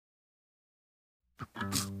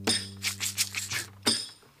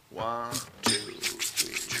One, two,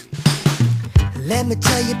 three. Let me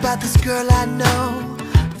tell you about this girl I know.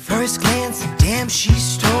 First glance, and damn, she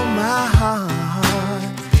stole my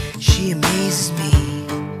heart. She amazes me.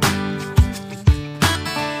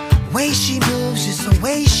 Way she moves, just the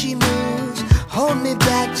way she moves. Hold me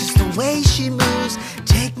back, just the way she moves.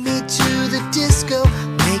 Take me to the disco,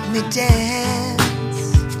 make me dance.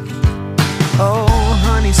 Oh,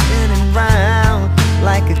 honey, spinning round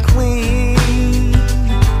like a queen.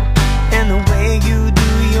 And the way you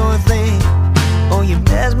do your thing, oh, you're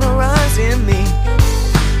mesmerizing me.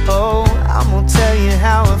 Oh, I'm gonna tell you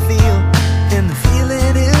how I feel, and the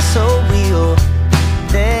feeling is so real.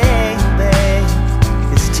 Baby,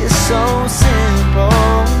 it's just so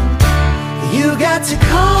simple. You got to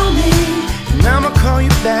call me, and I'ma call you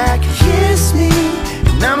back. Kiss me,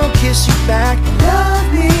 and I'ma kiss you back. Love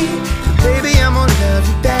me,